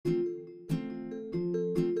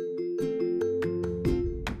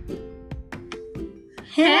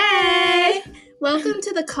Hey! Welcome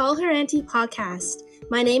to the Call Her Auntie podcast.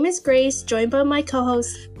 My name is Grace, joined by my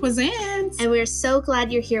co-host, Quizance. and we're so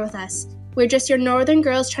glad you're here with us. We're just your northern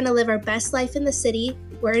girls trying to live our best life in the city.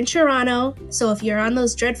 We're in Toronto, so if you're on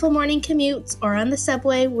those dreadful morning commutes or on the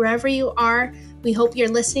subway, wherever you are, we hope you're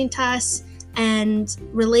listening to us and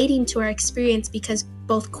relating to our experience because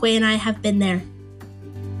both Quay and I have been there.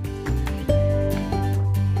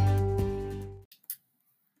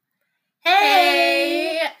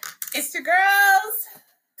 Hey! It's your girls!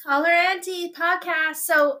 Call Her Auntie podcast.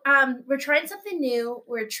 So we're trying something new.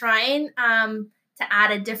 We're trying to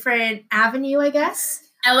add a different avenue, I guess.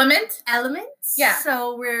 Elements. Yeah.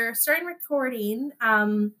 So we're starting recording.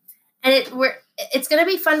 And it's gonna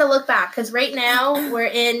be fun to look back because right now we're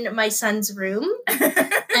in my son's room.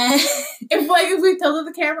 And if we tilted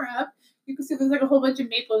the camera up, you can see there's like a whole bunch of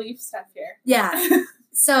maple leaf stuff here. Yeah.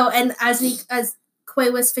 So and as Quay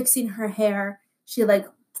was fixing her hair, she like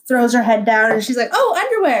throws her head down and she's like, "Oh,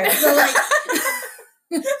 underwear." So like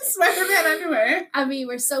Spider-Man underwear. I mean,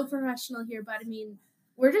 we're so professional here, but I mean,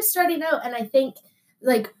 we're just starting out, and I think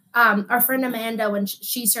like our friend Amanda, when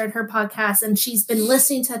she started her podcast, and she's been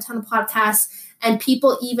listening to a ton of podcasts, and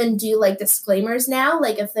people even do like disclaimers now.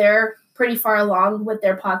 Like if they're pretty far along with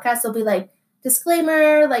their podcast, they'll be like,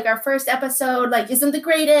 disclaimer, like our first episode like isn't the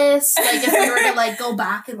greatest. Like if we were to like go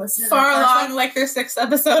back and listen to far along, like their 6th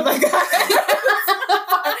episode, like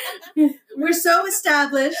that. We're so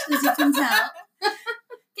established, as you can tell.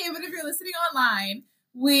 Okay, but if you're listening online,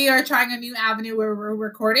 we are trying a new avenue where we're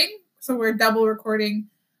recording. So we're double recording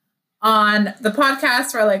on the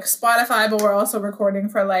podcast for like Spotify, but we're also recording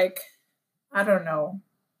for like, I don't know,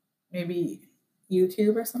 maybe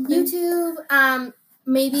YouTube or something. YouTube,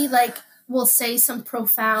 maybe like we'll say some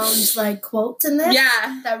profound like quotes in this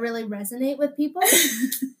that really resonate with people.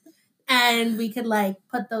 And we could like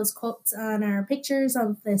put those quotes on our pictures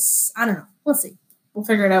of this. I don't know. We'll see. We'll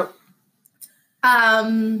figure it out.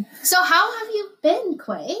 So how have you been,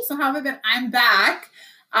 Quay? So how have I been? I'm back.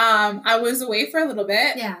 I was away for a little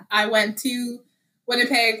bit. Yeah. I went to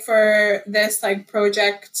Winnipeg for this like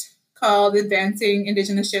project called Advancing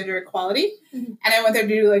Indigenous Gender Equality. Mm-hmm. And I went there to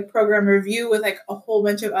do like program review with like a whole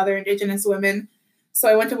bunch of other Indigenous women. So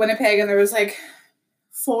I went to Winnipeg and there was like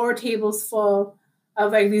 4 tables full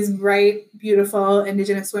of like these bright, beautiful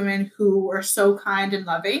Indigenous women who were so kind and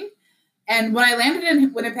loving. And when I landed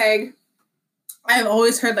in Winnipeg, I've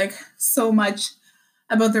always heard like so much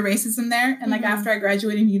about the racism there. And like after I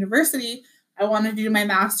graduated university, I wanted to do my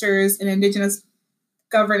master's in Indigenous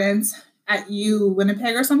governance at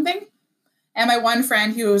Winnipeg or something. And my one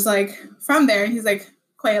friend who was like from there, and he's like,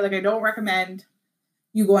 Quay, like I don't recommend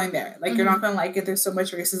you going there. Like you're not gonna like it. There's so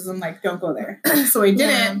much racism, like don't go there. So I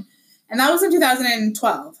didn't. Yeah. And that was in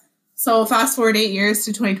 2012. So fast forward 8 years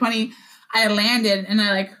to 2020, I landed and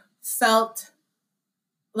I like felt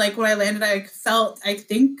like when I landed, I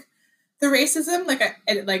think the racism, like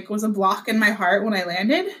it like was a block in my heart when I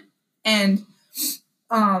landed. And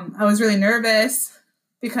I was really nervous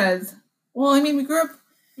because, well, I mean, we grew up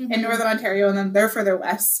in Northern Ontario and then they're further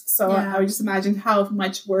west. So I would just imagine how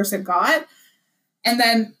much worse it got. And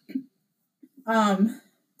then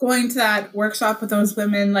going to that workshop with those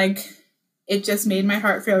women, like it just made my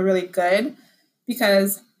heart feel really good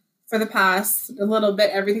because for the past a little bit,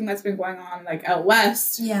 everything that's been going on like out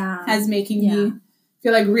west has making me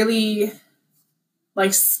feel like really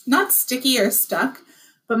like not sticky or stuck,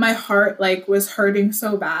 but my heart like was hurting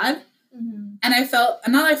so bad. Mm-hmm. And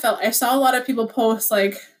I saw a lot of people post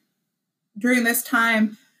like during this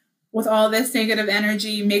time with all this negative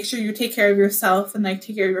energy, make sure you take care of yourself and like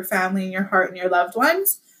take care of your family and your heart and your loved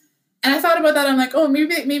ones. And I thought about that. I'm like, oh,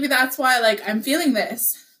 maybe that's why like I'm feeling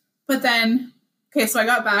this. But then, okay, so I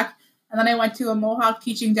got back and then I went to a Mohawk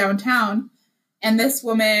teaching downtown. And this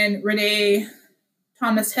woman, Renee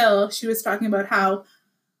Thomas Hill, she was talking about how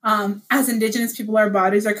as Indigenous people, our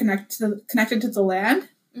bodies are connected to the land.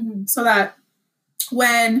 Mm-hmm. So that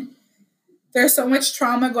when there's so much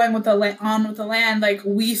trauma going with the land, like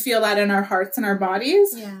we feel that in our hearts and our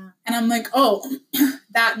bodies. Yeah. And I'm like, oh,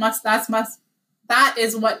 that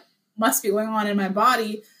is what must be going on in my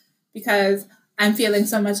body because I'm feeling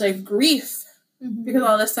so much like grief because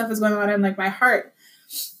all this stuff is going on in like my heart.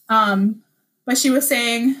 But she was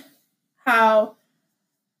saying how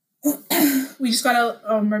we just gotta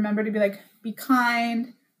remember to be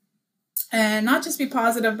kind and not just be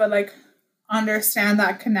positive, but like understand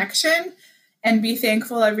that connection and be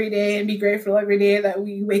thankful every day and be grateful every day that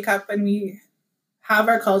we wake up and we have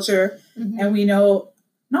our culture and we know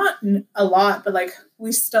not a lot, but like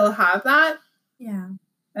we still have that. Yeah.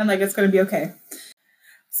 And like it's gonna be okay.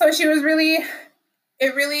 So she was really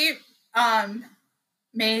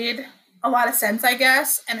made a lot of sense, I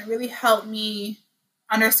guess, and it really helped me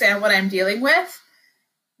understand what I'm dealing with.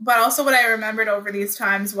 But also what I remembered over these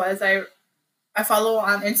times was I follow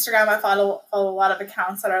on Instagram, I follow a lot of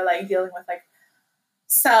accounts that are like dealing with like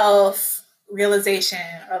self-realization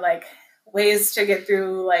or like ways to get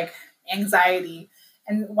through like anxiety.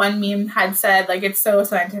 And one meme had said, like, it's so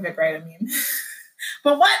scientific, right? A meme.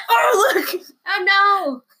 But what? Oh, look! Oh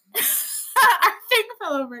no! Our thing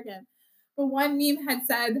fell over again. But one meme had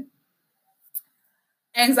said,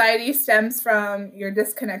 anxiety stems from your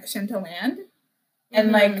disconnection to land.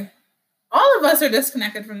 And like, all of us are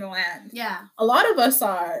disconnected from the land. Yeah. A lot of us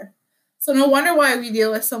are. So no wonder why we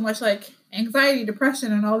deal with so much like anxiety,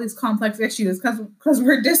 depression, and all these complex issues because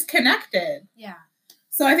we're disconnected. Yeah.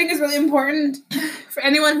 So I think it's really important for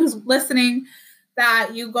anyone who's listening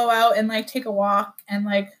that you go out and like take a walk and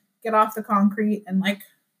like get off the concrete and like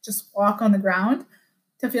just walk on the ground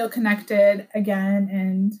to feel connected again.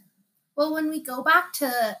 And well, when we go back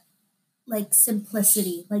to like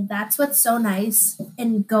simplicity, like that's what's so nice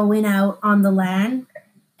in going out on the land,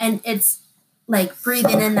 and it's like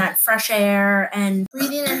breathing in that fresh air and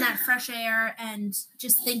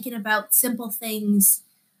just thinking about simple things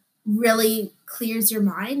really clears your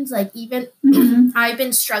mind. Like even I've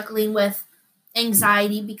been struggling with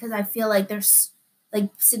anxiety because I feel like there's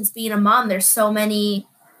like, since being a mom, there's so many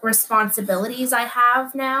responsibilities I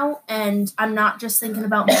have now, and I'm not just thinking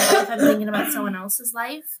about my life, I'm thinking about someone else's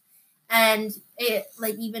life. And it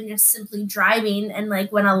like even just simply driving, and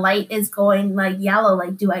like when a light is going like yellow,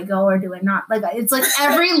 like do I go or do I not? Like it's like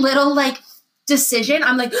every little like decision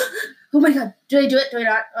I'm like, oh my god, do I do it, do I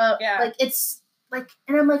not? Yeah. Like it's like,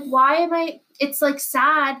 and I'm like, why am I, it's like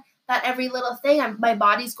sad that every little thing my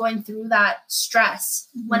body's going through that stress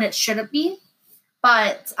when it shouldn't be.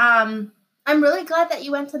 But I'm really glad that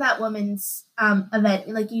you went to that women's event.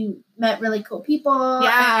 Like you met really cool people.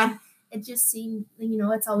 Yeah. And it just seemed, you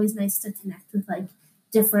know, it's always nice to connect with like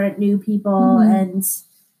different new people. And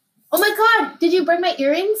oh my god, did you bring my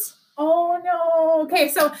earrings? Oh no. Okay,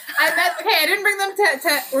 so I didn't bring them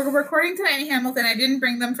to we're recording tonight in Hamilton. I didn't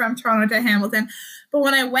bring them from Toronto to Hamilton. But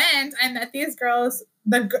when I went, I met these girls,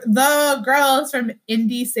 the girls from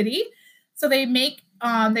Indie City. So they make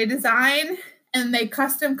they design and they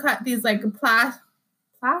custom cut these like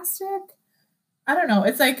plastic. I don't know.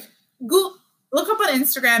 It's like look up on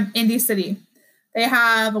Instagram, Indie City. They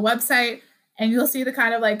have a website, and you'll see the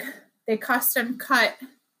kind of like they custom cut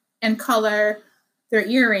and color their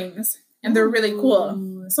earrings, and they're really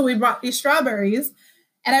cool. So we bought these strawberries,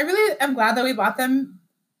 and I really am glad that we bought them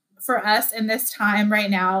for us in this time right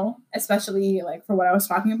now, especially like for what I was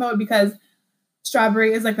talking about, because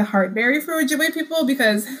strawberry is like the heartberry for Ojibwe people,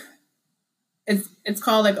 because it's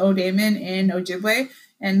called like Odamin in Ojibwe,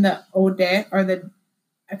 and the Ode or the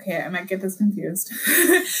okay, I might get this confused.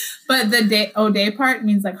 But the Ode part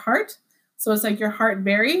means like heart. So it's like your heart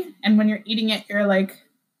berry. And when you're eating it, you're like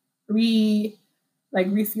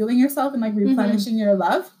refueling yourself and like replenishing your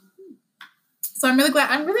love. So I'm really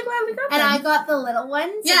glad we got them. And I got the little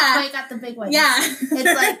ones. Yeah. And I got the big ones. Yeah. It's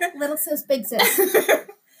like little sis, big sis.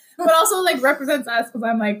 But also like represents us because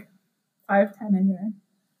I'm like 5'10" and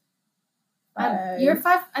you're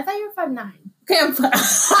 5. I thought you were 5'9". Okay, I'm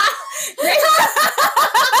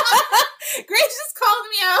Grace just called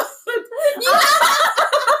me out.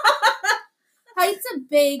 Height's a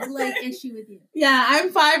big like issue with you. Yeah,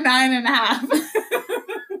 I'm 5'9.5".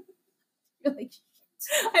 You're like,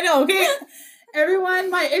 I know. Okay, everyone,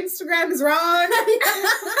 my Instagram is wrong.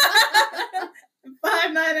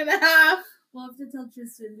 5'9.5". We'll have to tell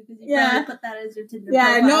Tristan because you probably put that as your Tinder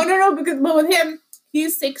profile. No, but with him,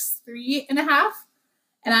 he's 6'3.5",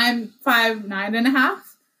 and I'm 5'9.5".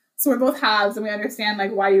 So we're both halves, and we understand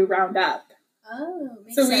like why you round up. Oh,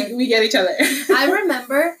 makes so sense. we get each other. I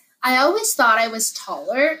remember I always thought I was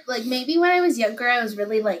taller. Like maybe when I was younger, I was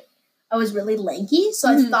really lanky. So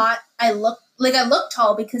I thought I looked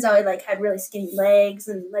tall because I like had really skinny legs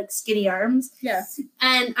and like skinny arms. Yeah.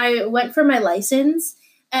 And I went for my license,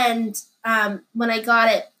 and when I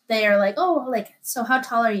got it, they are like, "Oh, like so how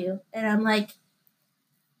tall are you?" And I'm like,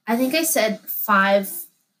 I think I said 5'9".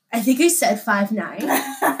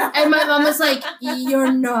 And my mom was like,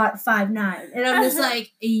 "You're not 5'9". And I'm just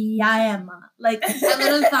like, "Yeah, I am, Ma." Like, I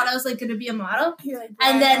literally thought I was like going to be a model. Like,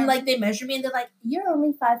 and then like they measured me and they're like, "You're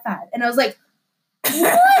only 5'5". And I was like,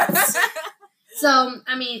 "What?" So,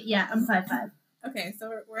 I mean, yeah, I'm 5'5". Okay,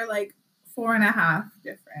 so we're like 4.5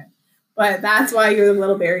 different. But that's why you're the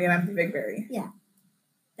little berry and I'm the big berry. Yeah,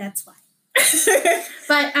 that's why.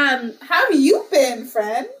 But how have you been,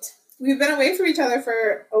 friend? We've been away from each other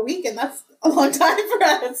for a week, and that's a long time for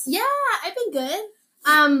us. Yeah, I've been good.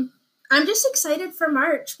 I'm just excited for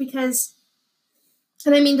March because,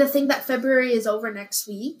 and I mean, to think that February is over next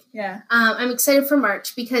week. Yeah. I'm excited for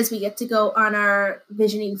March because we get to go on our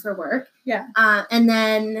visioning for work. Yeah. And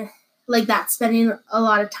then, like, that's spending a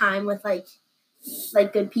lot of time with, like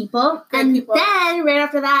good people. Then right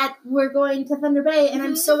after that, we're going to Thunder Bay. And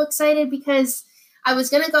I'm so excited because I was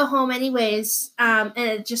going to go home anyways. And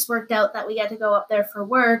it just worked out that we got to go up there for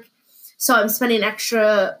work. So I'm spending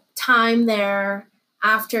extra time there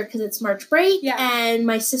after because it's March break. Yeah. And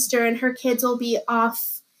my sister and her kids will be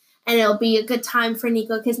off. And it'll be a good time for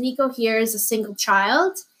Nico because Nico here is a single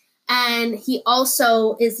child. And he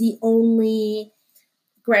also is the only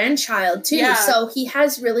grandchild too. Yeah. So he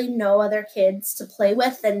has really no other kids to play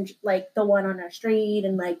with than like the one on our street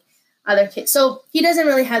and like other kids. So he doesn't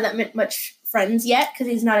really have that much friends yet because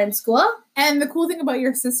he's not in school. And the cool thing about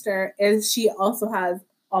your sister is she also has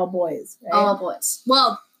all boys, right? All boys.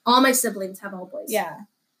 Well, all my siblings have all boys. Yeah.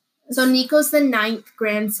 So Nico's the 9th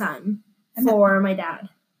grandson for my dad.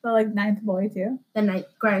 So like 9th boy too? The 9th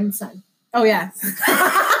grandson. Oh, yes.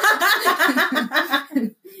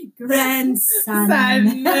 Grandson.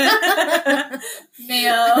 Son.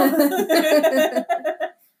 Male.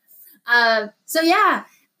 So yeah.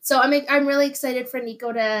 So I'm really excited for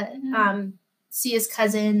Nico to see his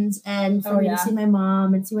cousins and for me to see my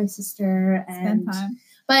mom and see my sister and spend time.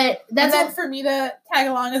 But that's and then for me to tag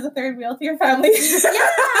along as a third wheel to your family.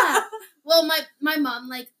 Yeah. Well, my mom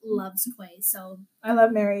like loves Quay, so I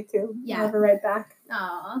love Mary too. Yeah. I love her right back.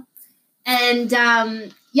 Aw. And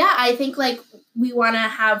yeah, I think like we want to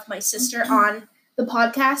have my sister on the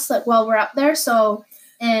podcast like while we're up there. So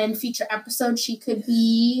in future episodes she could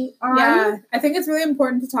be on. Yeah, I think it's really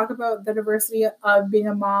important to talk about the diversity of being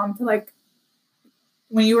a mom to like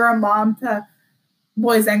when you were a mom to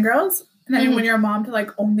boys and girls, and then when you're a mom to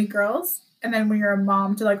like only girls, and then when you're a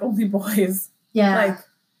mom to like only boys. Yeah. Like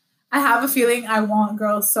I have a feeling I want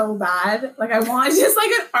girls so bad. Like I want just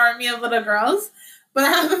like an army of little girls. But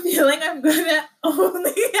I have a feeling I'm going to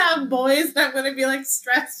only have boys and I'm going to be, like,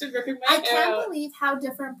 stressed and ripping my hair I can't believe how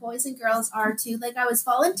different boys and girls are, too. Like, I was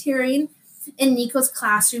volunteering in Nico's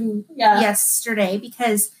classroom yesterday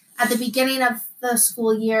because at the beginning of the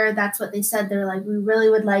school year, that's what they said. They're like, we really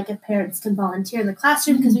would like if parents can volunteer in the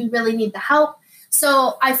classroom because we really need the help.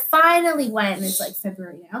 So I finally went, and it's, like,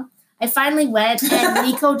 February now. I finally went, and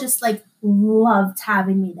Nico just, like, loved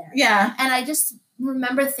having me there. Yeah. And I just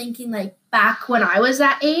remember thinking like back when I was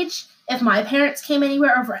that age, if my parents came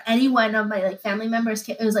anywhere or for any one of my like family members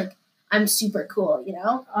came, it was like I'm super cool, you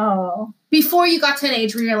know? Oh. Before you got to an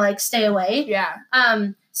age where you're like stay away. Yeah.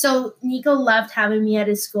 So Nico loved having me at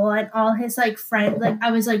his school and all his like friends, like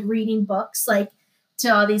I was like reading books like to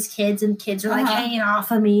all these kids and kids were like hanging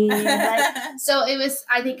off of me. And, like, so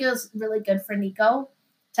I think it was really good for Nico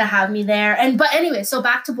to have me there. But anyway, so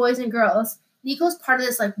back to boys and girls. Nico's part of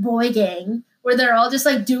this like boy gang where they're all just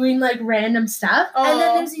like doing like random stuff. And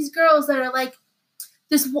then there's these girls that are like,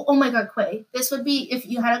 oh my God, Quay, this would be, if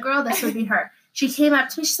you had a girl, this would be her. She came up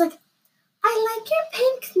to me, she's like, I like your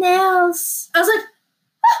pink nails. I was like,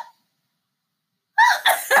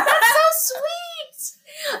 that's so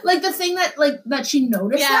sweet. Like the thing that she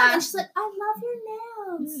noticed that, and she's like, I love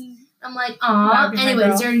your nails. I'm like, aw.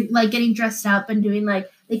 Anyways, they're like getting dressed up and doing like,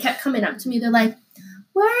 they kept coming up to me. They're like,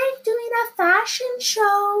 we're doing a fashion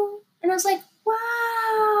show. And I was like,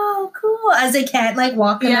 wow, cool. As they can't like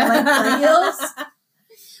walk in like heels.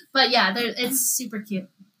 But yeah, it's super cute.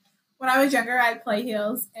 When I was younger, I had play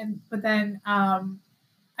heels, but then I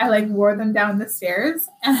like wore them down the stairs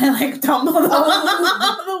and I like tumbled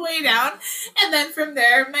all the way down. And then from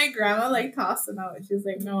there, my grandma like tossed them out. She was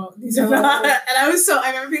like, no, these are not. And I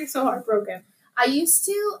remember being so heartbroken. I used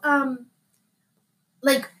to,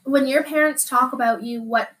 like when your parents talk about you,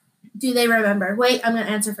 what do they remember? Wait, I'm going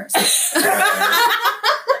to answer first.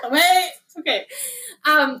 Wait, okay.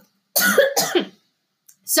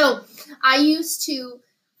 So I used to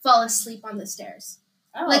fall asleep on the stairs.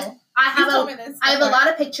 Oh. Like I have a lot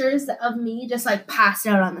of pictures of me just like passed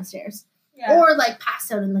out on the stairs or like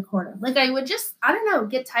passed out in the corner. Like I would just, I don't know,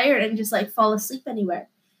 get tired and just like fall asleep anywhere.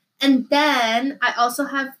 And then I also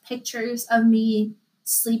have pictures of me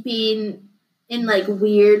sleeping in like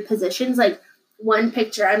weird positions. Like one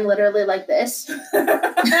picture, I'm literally like this. And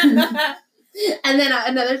then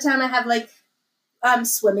another time I have like, I'm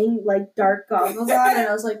swimming like dark goggles on and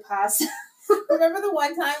I was like passed. Remember the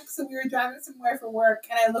one time, so we were driving somewhere for work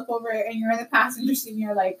and I look over and you're in the passenger seat and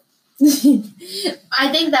you're like.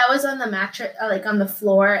 I think that was on the mattress, like on the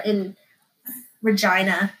floor in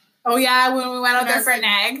Regina. Oh yeah, when we went out there for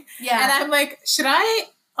NAG. Yeah. And I'm like, should I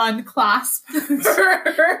unclasp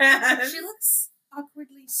her hand? She looks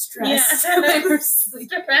awkwardly stressed Yeah. when we're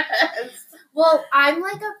sleeping. Well, I'm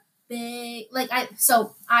like a big I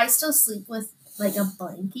still sleep with like a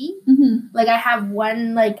blankie. Mm-hmm. Like I have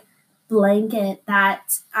one like blanket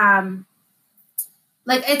that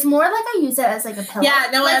like it's more like I use it as like a pillow. Yeah,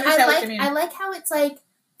 no, like, I understand like, what you mean. I like how it's like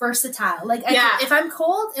versatile. Like Yeah. if I'm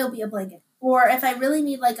cold, it'll be a blanket. Or if I really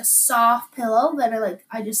need like a soft pillow, then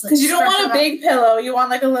I just like because you don't want a big pillow. You want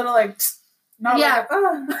like a little like not Yeah. like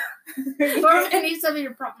or if I need something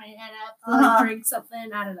to prop my head up, like drink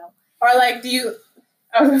something. I don't know. Or like, do you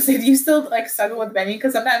still like snuggle with Benny?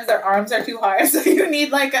 Because sometimes their arms are too hard, so you need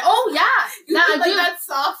like a you need like that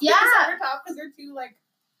soft Yeah. over top because they're too like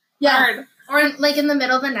hard. Or like in the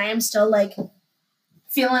middle of the night, I'm still like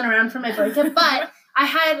feeling around for my blanket. But I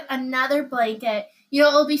had another blanket. You know,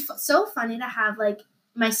 it'll be so funny to have like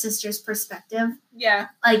my sister's perspective. Yeah.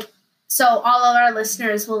 Like, so all of our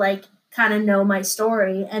listeners will like kind of know my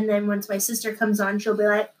story, and then once my sister comes on, she'll be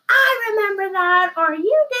like, I remember that, or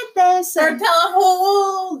you did this, or tell a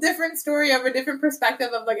whole different story of a different perspective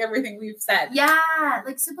of like everything we've said. Yeah,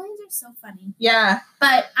 like siblings are so funny. Yeah.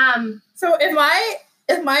 But so if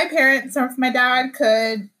my parents or if my dad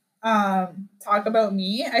could talk about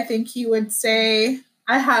me, I think he would say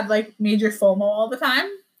I had like major FOMO all the time.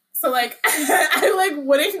 So like I like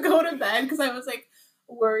wouldn't go to bed because I was like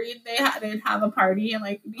worried they'd have a party and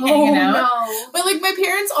like be hanging out. No. But like my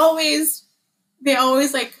parents always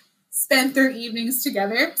like spent their evenings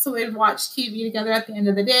together. So they'd watch TV together at the end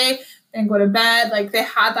of the day, then go to bed. Like they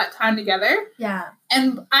had that time together. Yeah.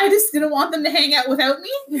 And I just didn't want them to hang out without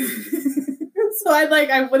me. So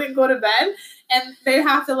I wouldn't go to bed, and they'd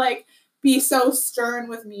have to like be so stern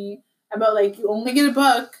with me about like, you only get a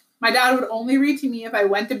book. My dad would only read to me if I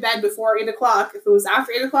went to bed before 8:00. If it was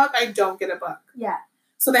after 8:00, I don't get a book. Yeah.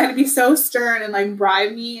 So they had to be so stern and like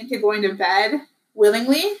bribe me into going to bed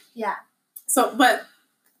willingly. Yeah. So, but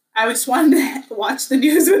I just wanted to watch the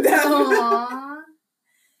news with them. Aww.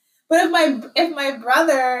 But if my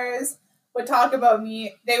brothers would talk about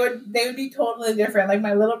me, they would be totally different. Like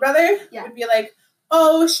my little brother would be like,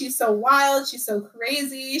 oh, she's so wild, she's so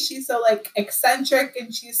crazy, she's so like eccentric,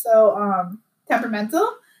 and she's so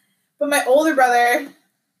temperamental. But my older brother,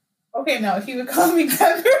 okay, no, he would call me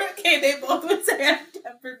okay, they both would say I'm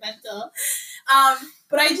temperamental.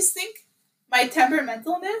 But I just think my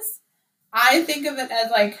temperamentalness, I think of it as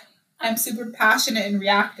like I'm super passionate and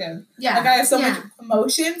reactive. Yeah. Like I have so much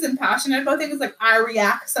emotions and passionate about things. Like I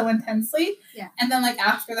react so intensely. Yeah. And then like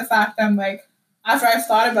after the fact, I'm like, after I've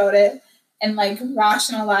thought about it and like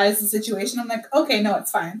rationalized the situation, I'm like, okay, no, it's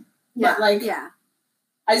fine. Yeah. But like,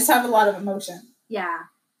 I just have a lot of emotion. Yeah.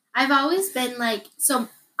 I've always been like, so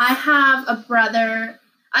I have a brother.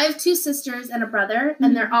 I have two sisters and a brother,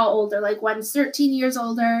 and they're all older. Like one's 13 years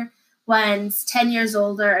older, one's 10 years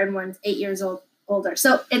older, and one's 8 years older.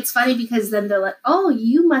 So it's funny because then they're like, oh,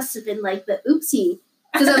 you must have been like the oopsie.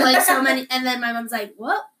 Because I'm like so many. And then my mom's like,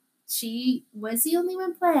 well, she was the only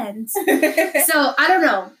one planned. So I don't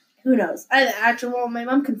know. Who knows? My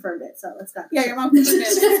mom confirmed it. So it's got to be true. Your mom confirmed it.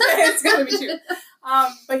 It's got to be true.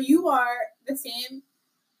 But you are the same.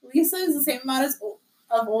 Lisa is the same amount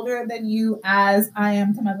of older than you as I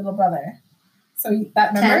am to my little brother. So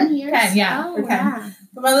that remember? 10 years? 10, yeah. Oh, 10. yeah.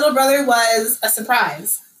 But my little brother was a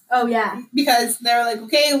surprise. Oh, yeah. Because they were like,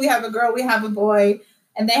 okay, we have a girl, we have a boy.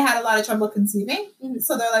 And they had a lot of trouble conceiving. Mm-hmm.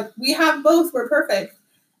 So they're like, we have both, we're perfect.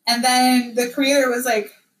 And then the creator was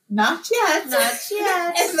like, not yet. Not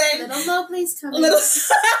yet. And then little Mowgli's coming.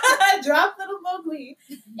 Drop little Mowgli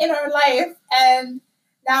in our life. And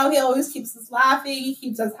now he always keeps us laughing. He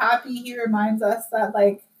keeps us happy. He reminds us that,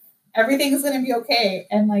 like, everything is going to be okay.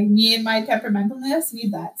 And, like, me and my temperamentalness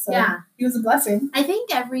need that. So he was a blessing. I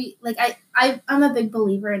think I'm a big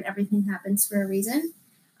believer in everything happens for a reason.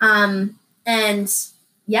 And,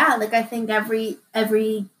 yeah, like, I think every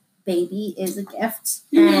baby is a gift.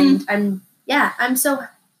 Mm-hmm. And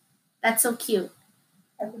that's so cute.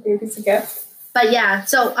 Every baby's a gift. But, yeah,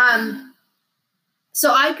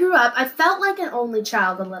 so I grew up, I felt like an only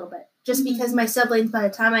child a little bit, just because my siblings, by the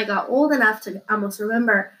time I got old enough to almost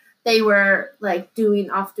remember, they were like doing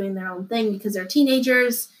their own thing because they're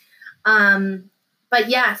teenagers. But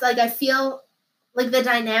yeah, it's like I feel like the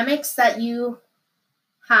dynamics that you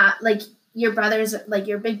have, like your brother's, like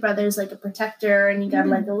your big brother's like a protector, and you got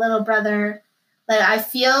like a little brother. Like I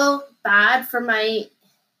feel bad for my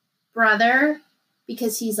brother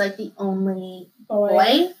because he's like the only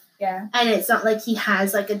boy. Yeah. And it's not like he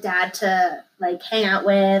has like a dad to like hang out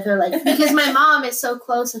with, or like, because my mom is so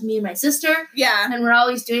close with me and my sister. Yeah. And we're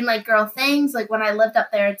always doing like girl things. Like when I lived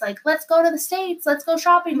up there, it's like, let's go to the States. Let's go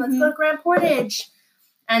shopping. Let's go to Grand Portage.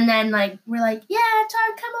 And then like, we're like, yeah,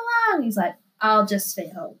 Todd, come along. He's like, I'll just stay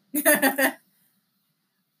home.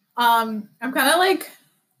 I'm kind of like.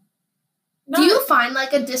 Do you find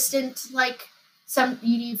like a distant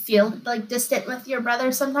you feel like distant with your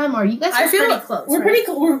brother sometime, or you guys are pretty close? We're pretty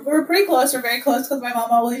we're pretty close. We're very close because my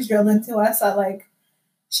mom always drilled into us that like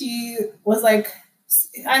she was like.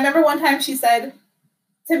 I remember one time she said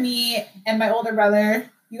to me and my older brother,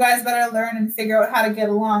 "You guys better learn and figure out how to get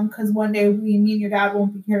along because one day me and your dad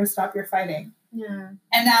won't be here to stop your fighting." Yeah.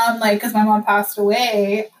 And now I'm like, because my mom passed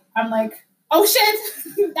away, I'm like, oh shit,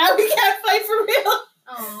 now we can't fight for real.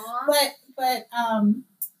 Aww. But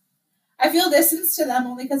I feel distance to them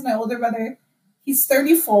only because my older brother, he's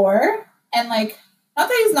 34, and like, not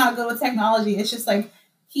that he's not good with technology, it's just like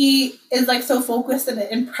he is like so focused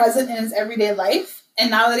and present in his everyday life. And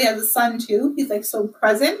now that he has a son too, he's like so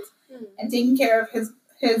present and taking care of his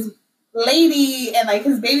lady and like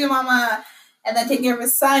his baby mama, and then taking care of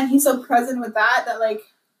his son. He's so present with that like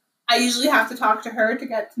I usually have to talk to her to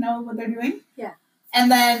get to know what they're doing. Yeah. And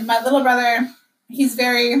then my little brother, he's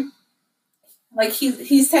very like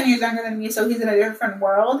he's 10 years younger than me, so he's in a different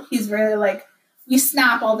world. He's really like we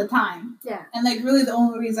snap all the time. Yeah. And like really the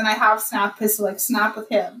only reason I have Snap is to like snap with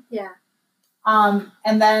him. Yeah. And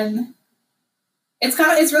then it's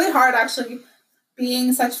really hard actually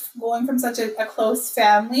going from such a close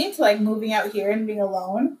family to like moving out here and being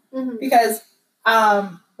alone. Mm-hmm. Because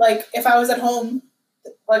like if I was at home,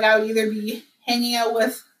 like I would either be hanging out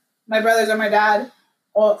with my brothers or my dad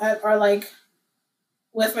or like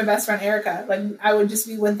with my best friend Erica. Like I would just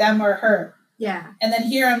be with them or her. Yeah. And then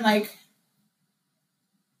here I'm like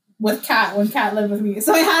with Kat when Kat lived with me.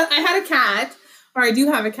 So I had a cat, or I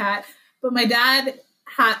do have a cat, but my dad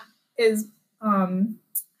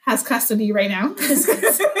has custody right now.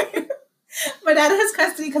 My dad has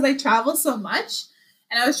custody because I travel so much,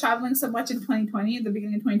 and I was traveling so much in 2020, at the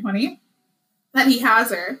beginning of 2020, that he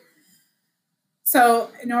has her.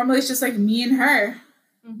 So normally it's just like me and her.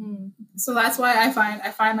 Mm-hmm. So that's why I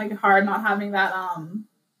find like hard not having that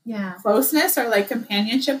closeness or like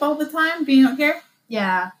companionship all the time being out here.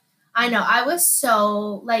 Yeah, I know. I was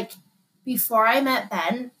so like before I met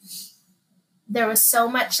Ben, there was so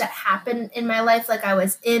much that happened in my life. Like I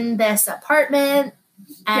was in this apartment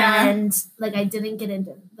and like I didn't get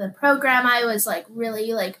into the program I was like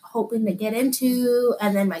really like hoping to get into,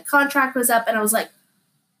 and then my contract was up and I was like,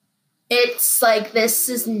 it's like this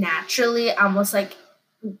is naturally almost like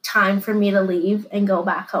time for me to leave and go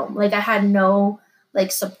back home. Like I had no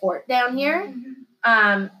like support down here.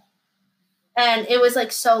 Mm-hmm. And it was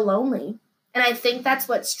like so lonely. And I think that's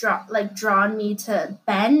what's drawn me to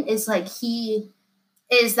Ben is like he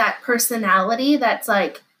is that personality that's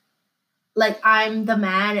like I'm the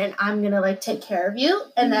man and I'm gonna like take care of you.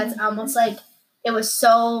 And that's almost like it was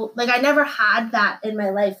so like I never had that in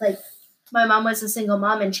my life. Like my mom was a single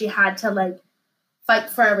mom and she had to like fight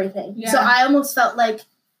for everything. Yeah. So I almost felt like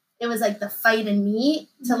it was like the fight in me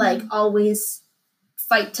to like always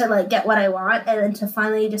fight to like get what I want, and then to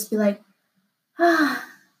finally just be like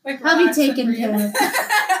like I'll be taken care of.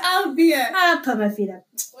 I'll put my feet up.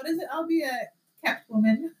 What is it? I'll be a kept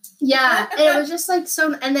woman. Yeah, and it was just like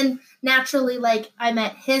so. And then naturally, like I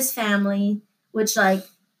met his family, which like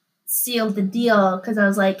sealed the deal because I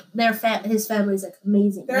was like, his family's like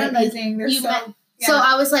amazing. They're amazing. They're so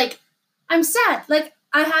I was like, I'm set. Like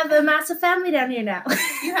I have a massive family down here now.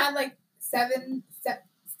 You had like 7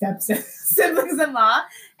 siblings-in-law,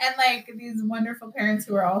 and like these wonderful parents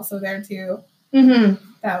who were also there too. Mm-hmm.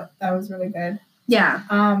 That was really good. Yeah.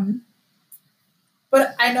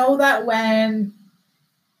 But I know that when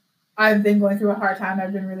I've been going through a hard time,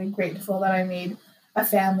 I've been really grateful that I made a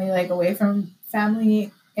family like away from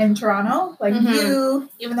family in Toronto. Like you,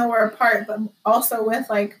 even though we're apart, but also with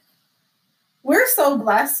like we're so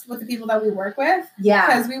blessed with the people that we work with. Yeah.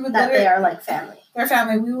 Because we would they are like family. They're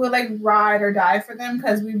family. We would like ride or die for them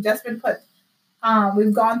because we've just been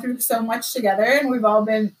we've gone through so much together, and we've all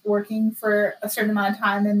been working for a certain amount of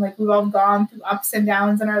time, and like we've all gone through ups and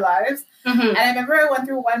downs in our lives. Mm-hmm. And I remember I went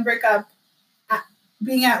through one breakup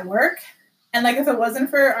being at work, and like if it wasn't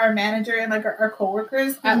for our manager and like our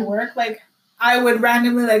coworkers at work, like I would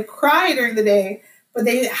randomly like cry during the day, but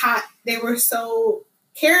they were so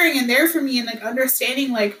caring and there for me and like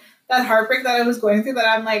understanding like that heartbreak that I was going through, that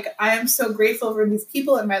I'm like, I am so grateful for these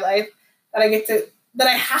people in my life that I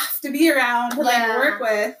have to be around to like work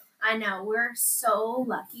with. I know, we're so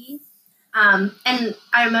lucky. And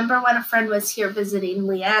I remember when a friend was here visiting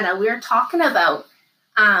Leanna, we were talking about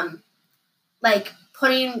like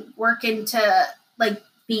putting work into like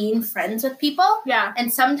being friends with people. Yeah.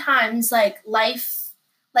 And sometimes like life,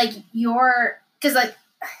 like because like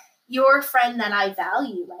you're a friend that I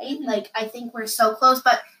value, right? Mhm. Like, I think we're so close,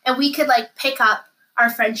 and we could, like, pick up our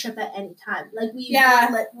friendship at any time. Like, we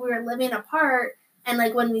were living apart, and,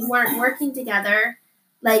 like, when we weren't working together,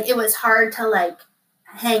 like, it was hard to, like,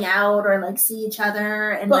 hang out or, like, see each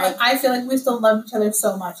other. And But like, I feel like we still love each other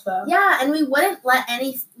so much, though. Yeah, and we wouldn't let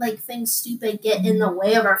any, like, thing stupid get in the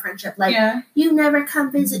way of our friendship. Like, Yeah. you never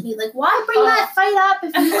come visit me. Like, why bring that fight up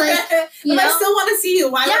if you, like, you know? I still want to see you.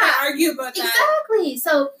 Why would I argue about that? Exactly.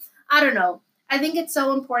 So, I don't know. I think it's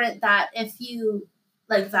so important that if you,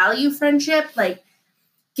 like, value friendship, like,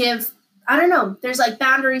 I don't know, there's, like,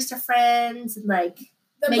 boundaries to friends and, like,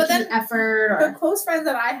 making effort. The close friends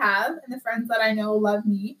that I have and the friends that I know love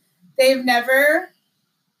me, they've never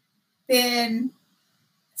been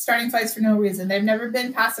starting fights for no reason. They've never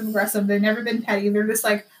been passive aggressive. They've never been petty. They're just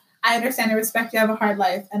like, I understand and respect you have a hard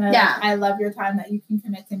life, and I love your time that you can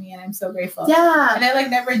commit to me, and I'm so grateful. Yeah. And they, like,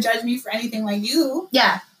 never judge me for anything like you.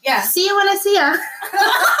 Yeah. Yeah. See you when I see ya.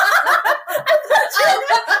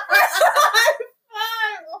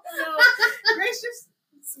 Grace just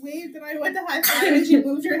waved and I went to high five and she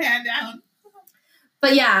moved her hand down.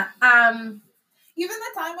 But yeah, even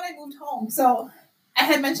the time when I moved home. So I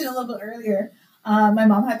had mentioned a little bit earlier, my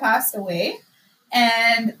mom had passed away,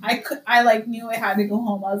 and I like knew I had to go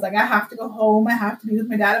home. I was like, I have to go home. I have to be with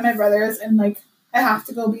my dad and my brothers, and like I have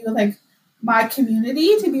to go be with like my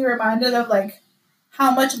community to be reminded of like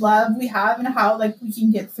how much love we have and how like we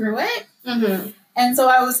can get through it. Mm-hmm. And so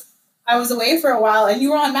I was away for a while, and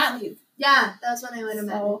you were on mat leave. Yeah, that was when I went to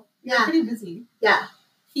mat leave. You're pretty busy. Yeah.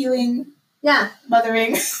 Healing. Yeah.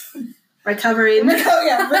 Mothering. Recovering.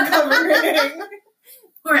 Recovering.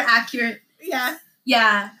 More accurate. Yeah.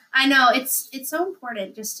 Yeah. I know. It's so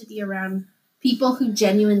important just to be around people who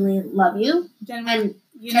genuinely love you. And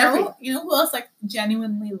you know who else like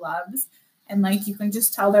genuinely loves and like you can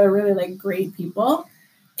just tell they're really like great people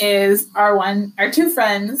is our two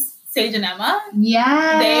friends, Sage and Emma.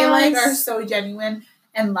 Yeah. They like are so genuine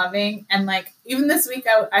and loving, and like even this week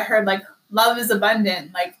I heard like love is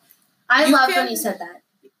abundant. Like I loved when you said that.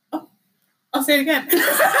 Oh, I'll say it again. Tell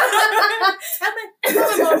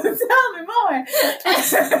me more.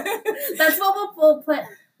 That's what we'll put.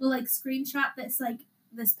 We'll like screenshot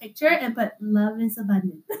this picture and put love is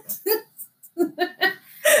abundant.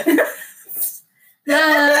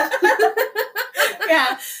 Yeah.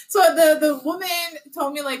 So the woman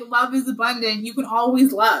told me like love is abundant. You can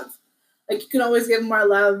always love. Like you can always give more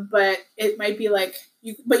love, but it might be like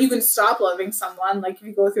you can stop loving someone. Like if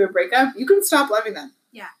you go through a breakup, you can stop loving them.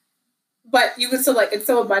 Yeah. But you can still like it's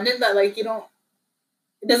so abundant that like it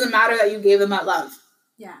doesn't matter that you gave them that love.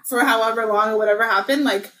 Yeah. For however long or whatever happened,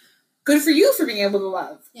 like good for you for being able to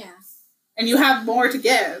love. Yeah. And you have more to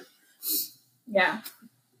give. Yeah.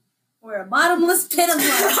 We're a bottomless pit of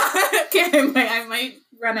love. Okay, I might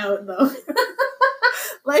run out though.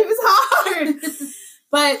 Life is hard.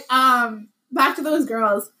 But back to those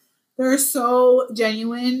girls. They're so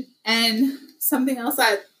genuine, and something else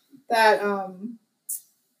that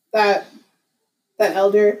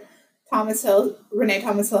elder Renee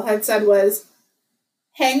Thomas Hill had said was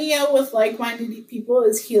hanging out with like-minded people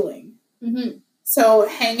is healing. Mm-hmm. So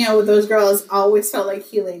hanging out with those girls always felt like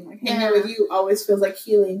healing. Like hanging out with you always feels like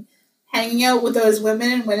healing. Hanging out with those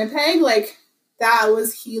women in Winnipeg, like that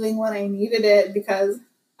was healing when I needed it because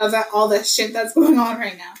of all the shit that's going on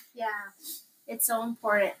right now. Yeah, it's so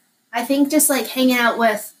important. I think just like hanging out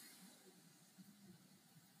with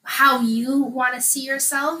how you want to see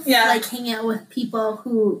yourself. Yeah. Like hanging out with people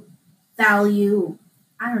who value,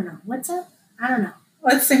 I don't know. What's up? I don't know.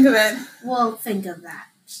 Let's think of it. We'll think of that.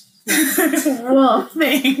 We'll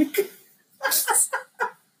think.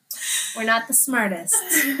 We're not the smartest.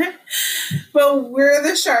 But we're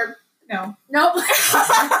the sharp. No. Nope.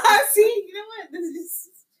 See, you know what? This is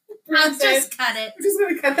I'll just cut it. We're just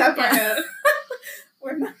going to cut that part out.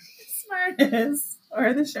 We're not the smartest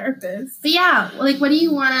or the sharpest. But yeah, like, what do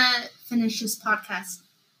you want to finish this podcast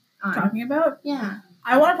on? Talking about? Yeah.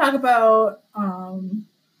 I want to talk about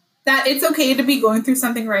that it's okay to be going through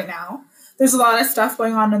something right now. There's a lot of stuff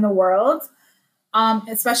going on in the world,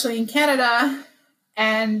 especially in Canada,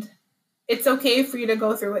 and it's okay for you to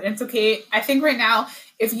go through it. It's okay. I think right now,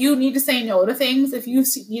 if you need to say no to things, if you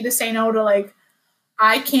need to say no to like,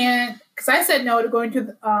 I can't, because I said no to going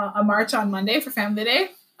to a march on Monday for Family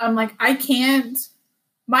Day. I'm like, I can't,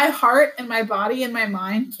 my heart and my body and my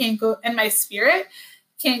mind can't go, and my spirit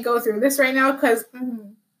can't go through this right now because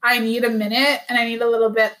I need a minute and I need a little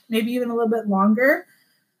bit, maybe even a little bit longer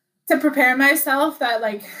to prepare myself that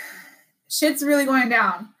like shit's really going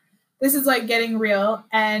down. This is like getting real,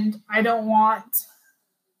 and I don't want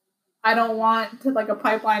to like a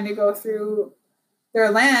pipeline to go through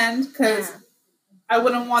their land, because I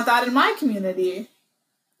wouldn't want that in my community.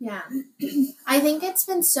 Yeah. I think it's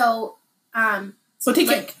been so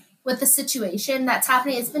with the situation that's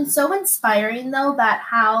happening, it's been so inspiring though, that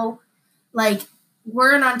how like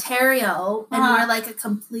we're in Ontario and we're like a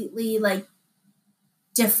completely like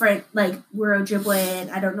different, like we're Ojibwe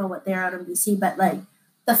and I don't know what they're out of BC, but like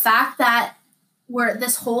the fact that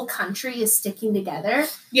this whole country is sticking together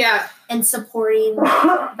and supporting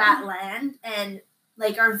that land, and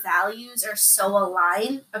like our values are so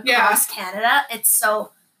aligned across Canada. It's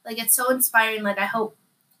so inspiring. Like I hope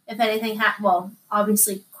if anything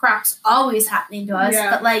obviously crap's always happening to us,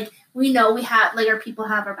 but like we know we have, like, our people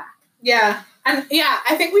have our back. Yeah. And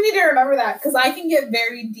I think we need to remember that, because I can get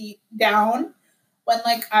very deep down when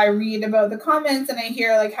like I read about the comments and I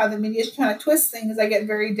hear like how the media is trying to twist things. I get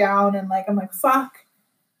very down and like I'm like, fuck,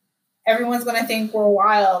 everyone's gonna think we're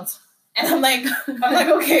wild. And I'm like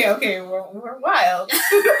okay, we're wild.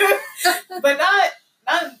 But not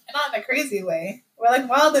in a crazy way. We're like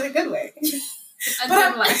wild in a good way.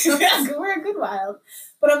 We're a good wild.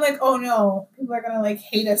 But I'm like, oh no, people are gonna like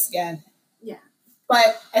hate us again. Yeah.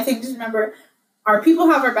 But I think just remember, our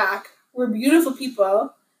people have our back. We're beautiful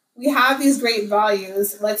people. We have these great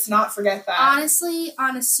values. Let's not forget that. Honestly,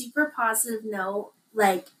 on a super positive note,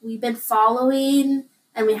 like we've been following,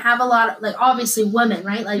 and we have a lot of, like, obviously women,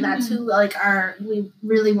 right? Like that's who like we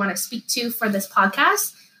really want to speak to for this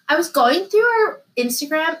podcast. I was going through our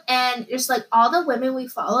Instagram and just like all the women we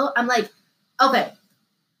follow, I'm like, okay,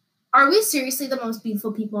 are we seriously the most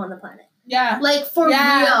beautiful people on the planet? Yeah. Like for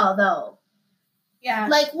real though. Yeah.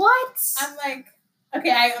 Like what? I'm like,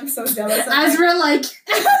 okay, I'm so jealous. As we're like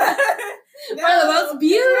we're the most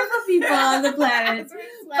beautiful people on the planet.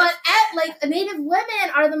 But like Native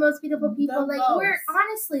women are the most beautiful people. Like we're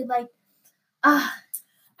honestly like I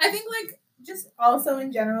think like just also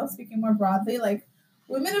in general, speaking more broadly, like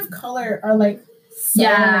women of color are like so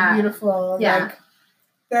beautiful. Yeah. Like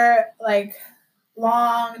they're like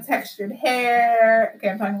long textured hair. Okay,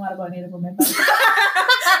 I'm talking a lot about Native women, but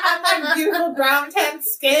I'm like beautiful brown tan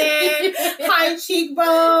skin, high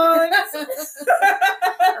cheekbones,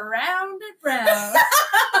 round and brown,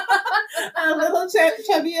 a little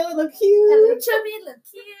chubby, a little cute,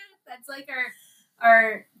 That's like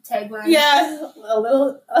our tagline. Yeah, a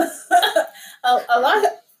little, a lot.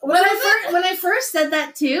 When I first said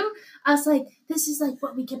that too, I was like, this is like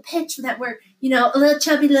what we can pitch, that we're, a little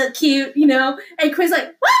chubby, little cute, and Chris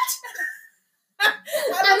like, what?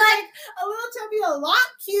 I'm like, a little chubby, a lot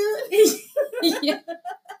cute. Yeah.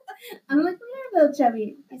 I'm like, we're a little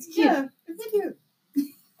chubby. It's cute. Yeah, it's cute.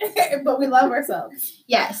 But we love ourselves.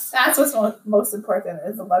 Yes. That's what's most important,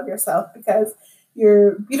 is to love yourself, because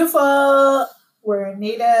you're beautiful, we're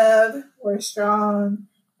Native, we're strong,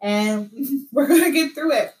 and we're going to get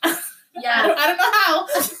through it. Yeah. I don't know how.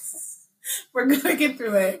 We're going to get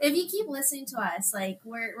through it. If you keep listening to us, like,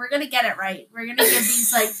 we're going to get it right. We're going to give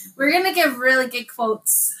these, like, we're going to give really good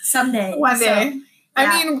quotes someday. One day. So,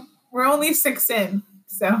 I mean, we're only 6 in,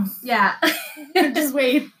 so. Yeah. Just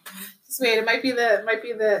wait. Just wait. It might be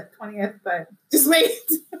the 20th, but just wait.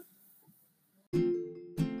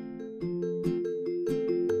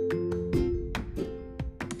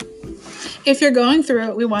 If you're going through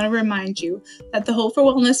it, we want to remind you that the Hope for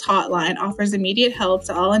Wellness hotline offers immediate help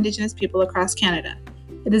to all Indigenous people across Canada.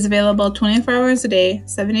 It is available 24 hours a day,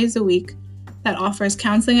 7 days a week, that offers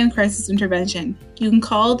counseling and crisis intervention. You can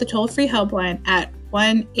call the toll-free helpline at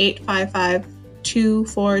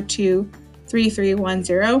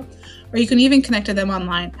 1-855-242-3310, or you can even connect to them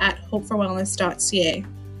online at hopeforwellness.ca.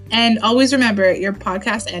 And always remember, your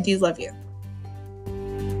podcast aunties love you.